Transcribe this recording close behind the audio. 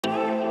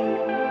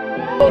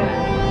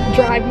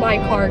Drive my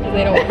car because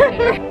they don't want me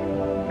to drive.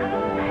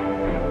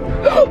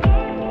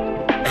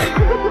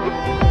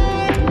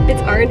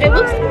 It's orange. It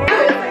looks orange.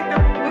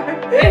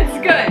 It's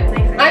good.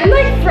 I'm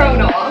like thrown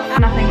off.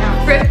 Nothing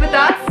else. Thrift with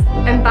us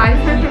and buy.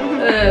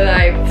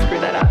 I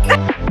screwed that up.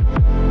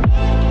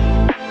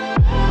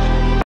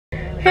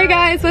 Hey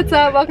guys, what's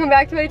up? Welcome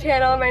back to my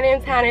channel. My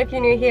name's Hannah if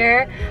you're new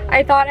here.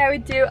 I thought I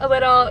would do a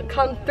little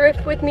come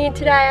thrift with me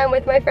today. I'm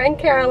with my friend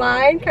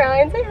Caroline.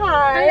 Caroline, say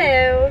hi.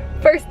 Hello.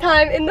 First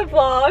time in the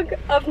vlog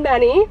of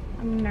many.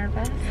 I'm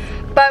nervous.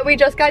 But we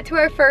just got to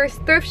our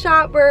first thrift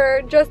shop.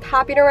 We're just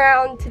hopping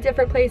around to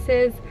different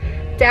places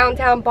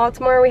downtown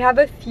Baltimore. We have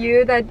a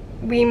few that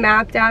we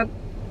mapped out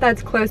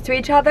that's close to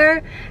each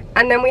other.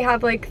 And then we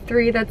have like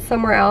 3 that's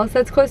somewhere else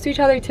that's close to each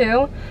other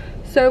too.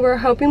 So we're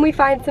hoping we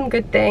find some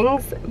good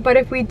things, but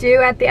if we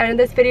do, at the end of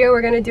this video,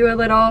 we're gonna do a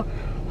little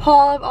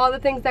haul of all the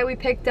things that we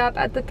picked up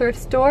at the thrift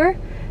store.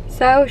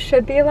 So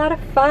should be a lot of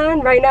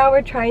fun. Right now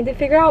we're trying to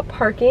figure out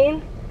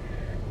parking.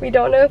 We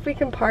don't know if we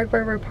can park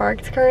where we're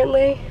parked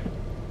currently.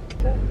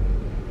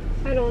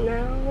 I don't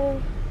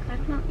know. I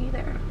don't know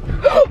either.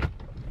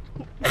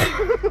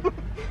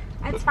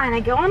 It's fine, I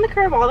go on the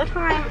curb all the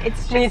time.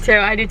 It's just... Me too,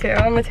 I do too.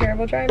 I'm a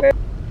terrible driver.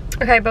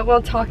 Okay, but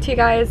we'll talk to you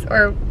guys,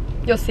 or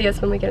you'll see us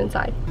when we get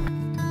inside.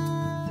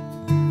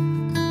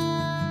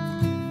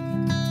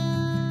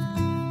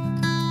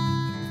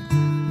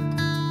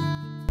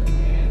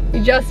 We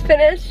just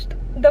finished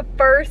the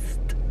first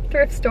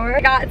thrift store.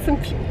 I got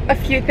a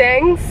few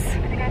things.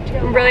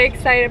 I'm really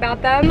excited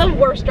about them. I'm the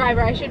worst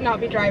driver. I should not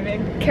be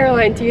driving.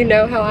 Caroline, do you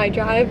know how I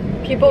drive?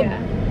 People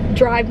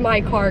drive my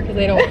car because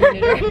they don't want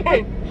me to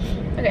drive.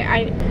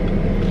 Okay,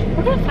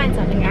 we're gonna find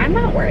something. I'm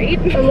not worried.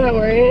 I'm not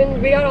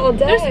worried. We got all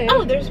day.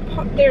 There's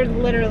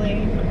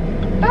literally.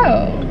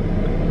 Oh.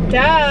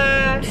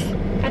 Duh.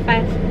 High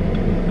five.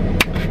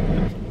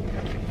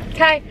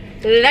 Okay,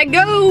 let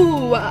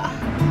go.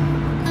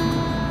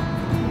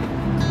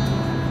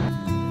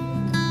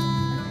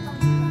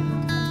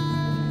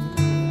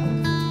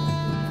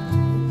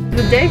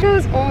 The day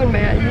goes on,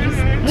 man. You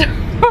just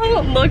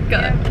don't look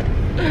good.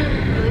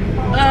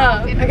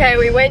 Okay,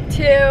 we went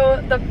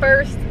to the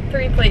first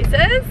 3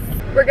 places.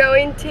 We're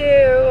going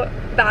to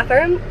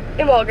bathroom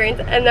in Walgreens,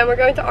 and then we're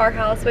going to our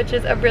house, which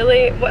is a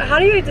really, how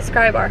do you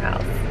describe our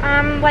house?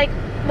 Like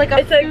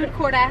a food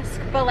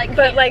court-esque, but like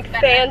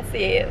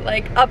fancy,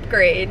 like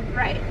upgrade,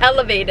 right?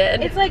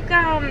 Elevated. It's like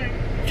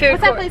food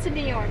what's that place in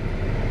New York?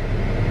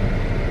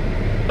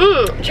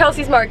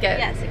 Chelsea's Market.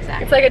 Yes,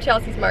 exactly. It's like a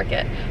Chelsea's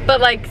Market,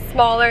 but like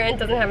smaller and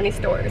doesn't have any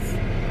stores.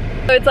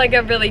 So it's like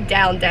a really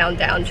down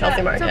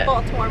Chelsea Market. It's a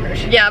Baltimore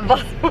version. Yeah,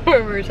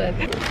 Baltimore version.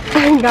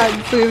 I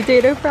got blue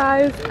potato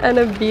fries and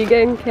a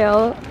vegan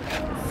kale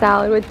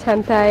salad with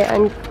tempeh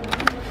and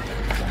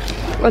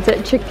what's it,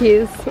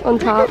 chickpeas on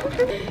top.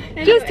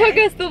 Anyway. Just took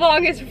us the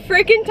longest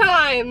freaking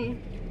time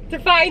to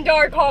find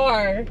our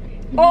car.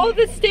 All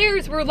the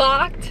stairs were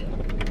locked.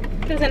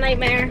 It was a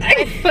nightmare.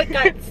 My foot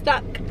got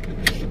stuck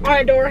on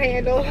a door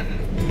handle.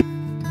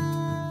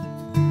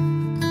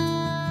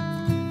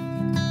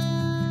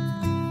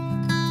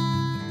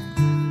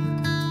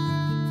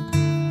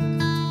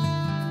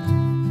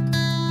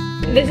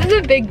 This is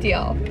a big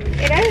deal.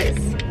 It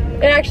is.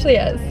 It actually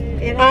is.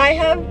 It is. I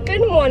have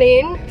been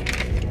wanting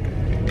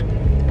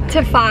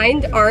to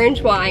find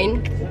orange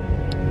wine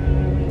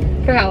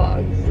for how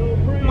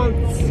long?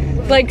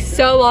 Months. Like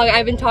so long.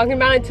 I've been talking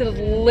about it to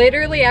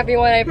literally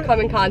everyone I've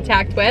come in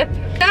contact with.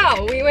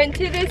 So we went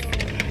to this,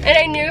 and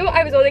I knew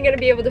I was only going to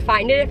be able to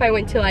find it if I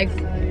went to like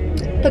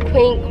the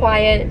quaint,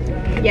 quiet,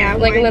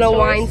 like little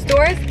wine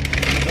stores.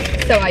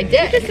 So I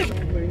did.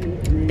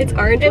 It's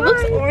orange. It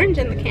looks orange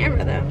in the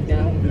camera though.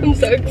 Yeah. I'm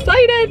so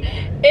excited.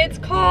 It's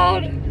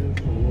called...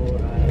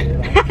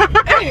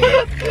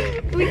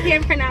 We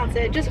can't pronounce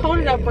it. Just hold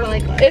it up for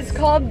like us. It's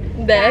called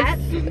this.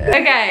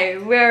 Okay,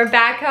 we're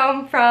back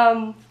home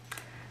from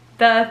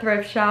the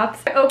thrift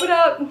shops. Open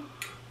up.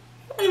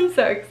 I'm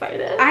so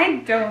excited. I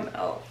don't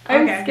know.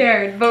 I'm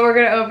scared, but we're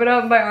gonna open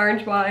up my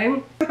orange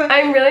wine.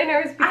 I'm really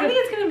nervous because I think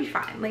it's gonna be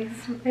fine. Like,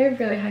 I have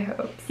really high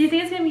hopes. Do you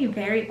think it's gonna be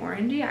very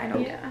orangey? I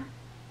don't. Yeah.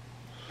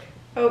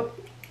 Oh,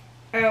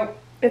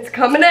 it's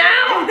coming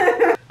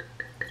out.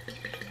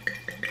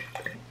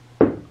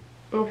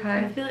 Okay.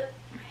 I feel like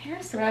my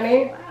hair's so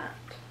ready. flat.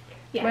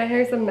 Yeah. My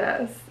hair's a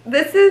mess.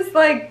 This is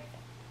like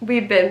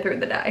we've been through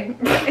the day.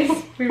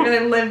 We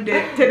really lived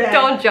it today.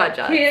 Don't judge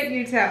us. Can't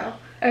you tell?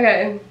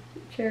 Okay.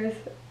 Cheers.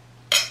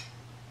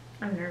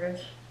 I'm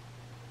nervous.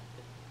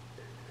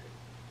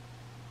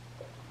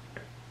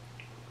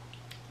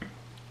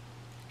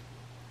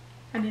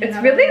 It's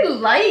really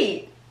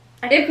light.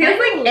 It feels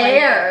like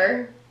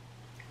air.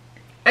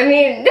 I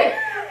mean,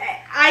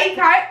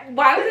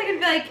 why was I gonna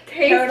be like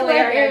totally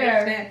like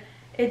air?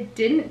 It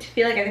didn't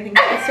feel like anything.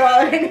 I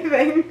swallowed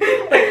anything.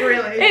 Like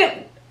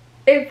really.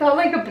 It felt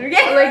like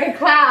a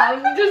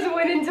cloud just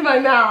went into my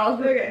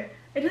mouth. Okay.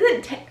 It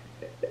doesn't.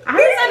 I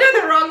was under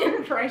the wrong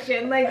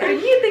impression. Like,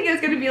 did you think it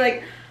was gonna be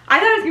like? I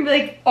thought it was gonna be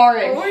like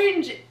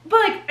orange. But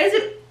like,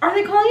 are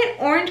they calling it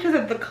orange because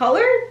of the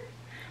color?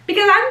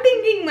 Because I'm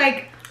thinking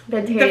like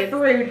The taste. The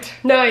fruit.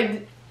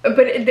 No,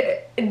 but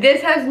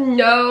this has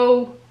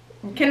no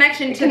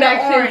Connection to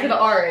the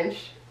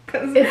orange.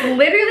 It's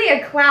literally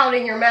a cloud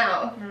in your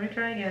mouth. Let me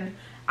try again.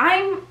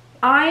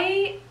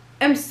 I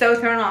am so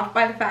thrown off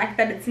by the fact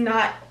that it's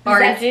not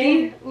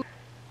Orangey. zesty.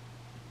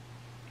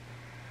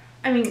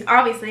 I mean,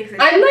 obviously, because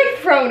I'm like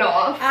thrown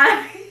off.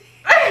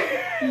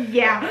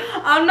 Yeah,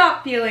 I'm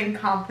not feeling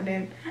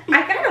confident.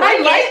 I kind of like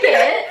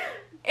it.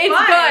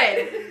 It's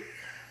good.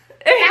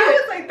 That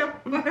was like the.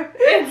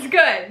 It's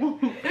good.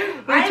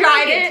 We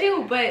tried it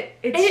too, but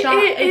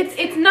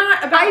it's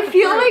not about. I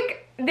feel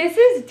like this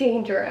is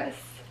dangerous.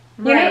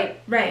 Right,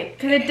 right.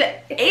 Because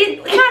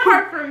it's not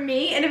hard for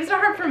me, and if it's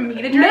not hard for me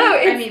to drink, no,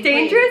 it's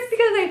dangerous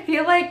because I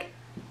feel like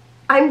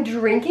I'm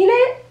drinking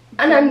it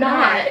and I'm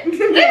not.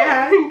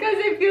 Yeah. Because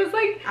it feels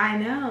like I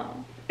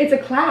know. it's a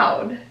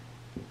cloud.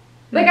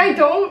 Like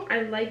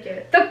I like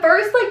it. The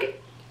first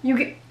like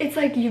it's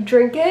like you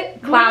drink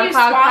it,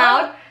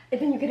 cloud,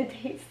 and then you get a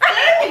taste.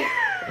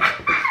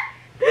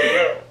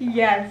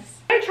 Yes.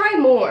 I'm gonna try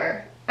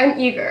more. I'm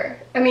eager.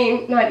 I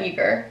mean, not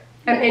eager.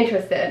 I'm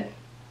interested.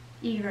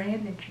 Eager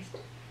and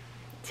interested.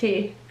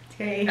 Tea.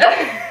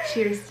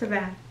 Cheers to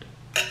that.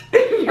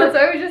 Also,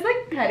 I was just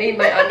like petting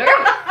my under.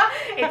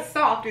 It's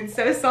soft. It's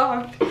so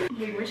soft.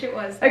 We wish it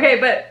was. Okay,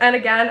 and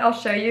again, I'll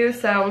show you.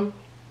 So,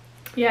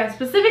 yeah,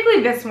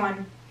 specifically this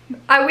one.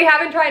 We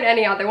haven't tried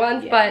any other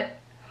ones, but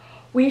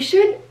we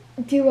should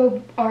do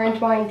a orange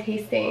wine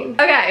tasting.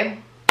 Okay,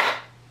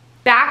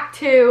 back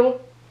to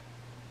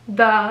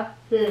the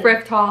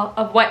thrift haul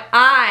of what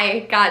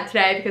I got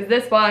today, because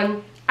this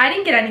one I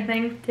didn't get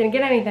anything. Didn't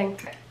get anything.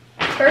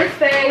 First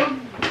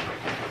thing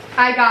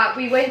I got,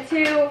 we went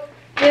to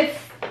this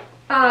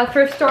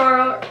thrift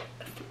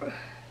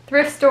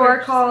store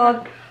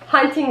called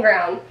Hunting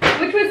Ground,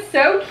 which was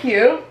so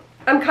cute.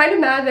 I'm kind of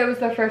mad that it was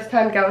the first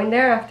time going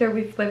there after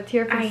we've lived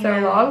here for so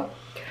long.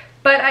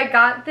 But I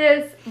got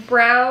this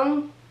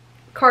brown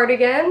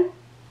cardigan,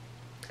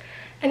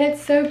 and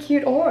it's so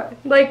cute on.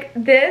 Like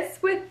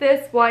this with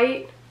this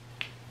white.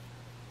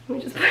 Let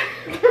me just put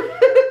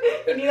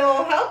You need a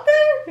little help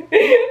there?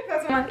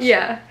 That's much.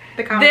 Yeah.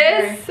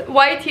 This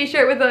white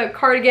t-shirt with a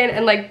cardigan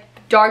and like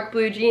dark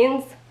blue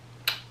jeans.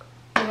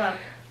 Love.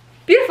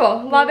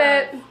 Beautiful. Love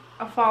it.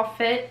 A fall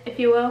fit, if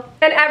you will.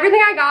 And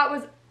everything I got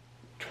was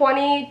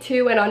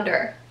 22 and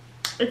under.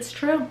 It's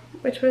true.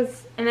 Which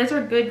was... And those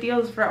are good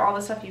deals for all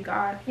the stuff you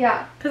got.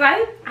 Yeah. Because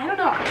I don't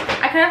know.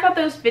 I kind of thought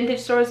those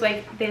vintage stores,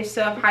 like, they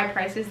still have high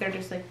prices. They're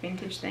just, like,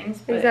 vintage things.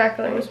 But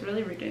exactly. It was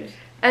really reduced.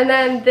 And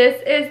then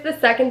this is the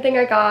second thing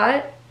I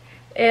got.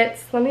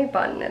 It's... Let me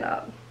button it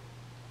up.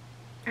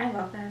 I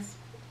love this.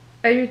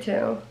 I do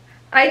too.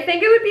 I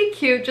think it would be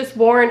cute just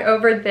worn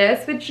over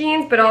this with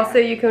jeans, but also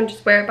you can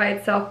just wear it by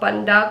itself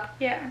buttoned up.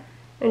 Yeah.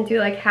 And do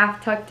like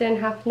half tucked in,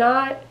 half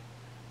not.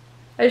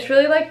 I just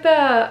really like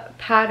the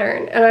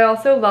pattern, and I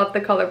also love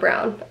the color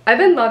brown. I've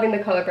been loving the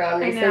color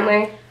brown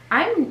recently.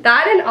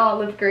 That and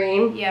olive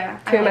green. Yeah.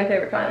 Two of my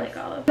favorite colors. I like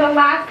olive. The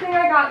last thing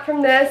I got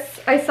from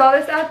this, I saw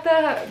this at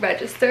the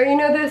register. You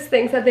know those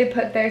things that they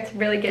put there to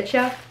really get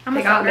you?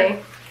 They got me.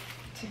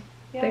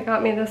 Yeah. They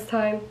got me this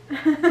time.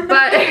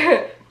 But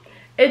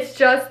it's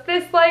just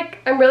this, like,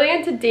 I'm really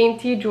into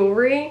dainty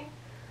jewelry,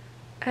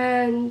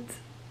 and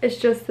it's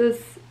just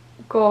this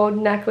gold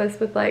necklace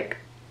with like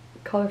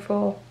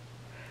colorful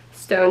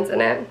stones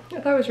in it.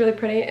 I thought it was really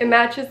pretty. It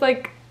matches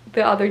like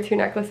the other two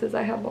necklaces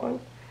I have on.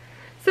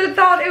 So I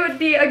thought it would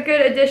be a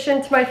good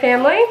addition to my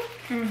family.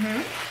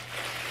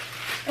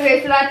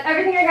 Okay, so that's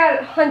everything I got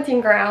at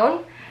Hunting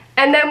Ground.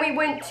 And then we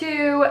went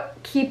to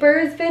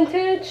Keepers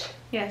Vintage.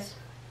 Yes.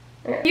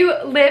 If you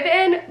live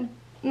in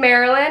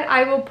Maryland,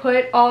 I will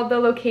put all the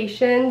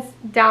locations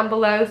down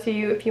below, so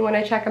if you want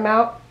to check them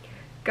out,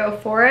 go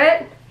for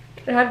it.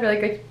 It had really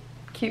good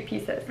cute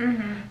pieces.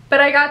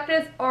 But I got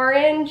this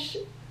orange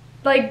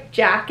like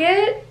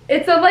jacket.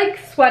 It's a like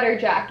sweater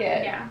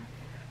jacket. Yeah.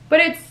 But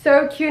it's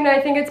so cute, and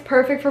I think it's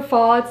perfect for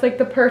fall. It's like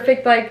the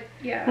perfect, like,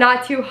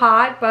 not too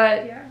hot, but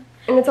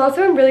and it's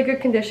also in really good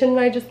condition, and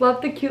I just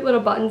love the cute little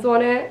buttons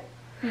on it.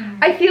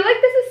 I feel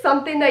like this is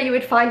something that you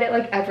would find at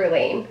like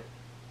Everlane.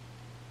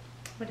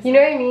 You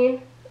know what I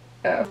mean?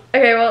 Oh.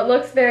 Okay, well, it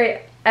looks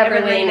very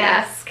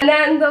Everlane-esque. And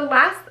then the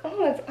last, I'm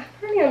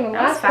already on the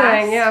last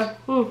thing, yeah.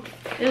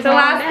 The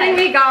last thing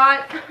we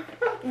got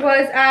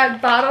was at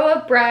Bottle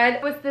of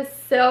Bread. Was this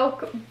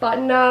silk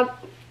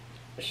button-up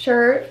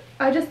shirt.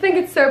 I just think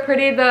it's so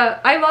pretty.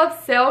 I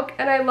love silk,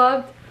 and I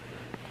loved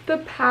the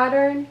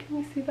pattern. Can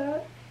you see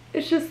that?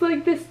 It's just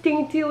like this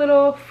dainty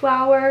little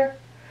flower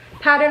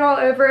pattern all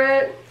over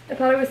it. I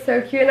thought it was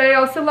so cute, and I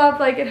also love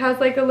like it has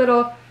like a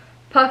little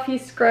puffy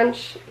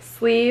scrunch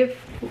sleeve.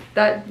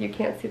 That you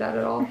can't see that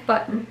at all,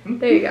 but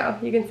there you go.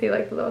 You can see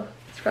like the little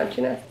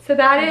scrunchiness. So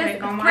that is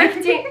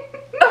thrifting.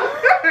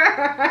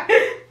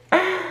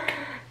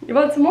 You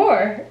want some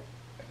more?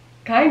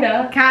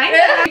 Kinda.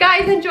 If you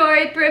guys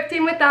enjoyed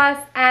thrifting with us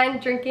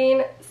and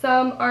drinking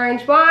some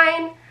orange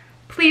wine,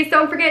 please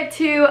don't forget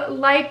to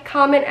like,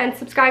 comment, and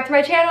subscribe to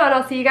my channel, and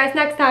I'll see you guys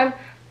next time.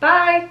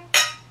 Bye!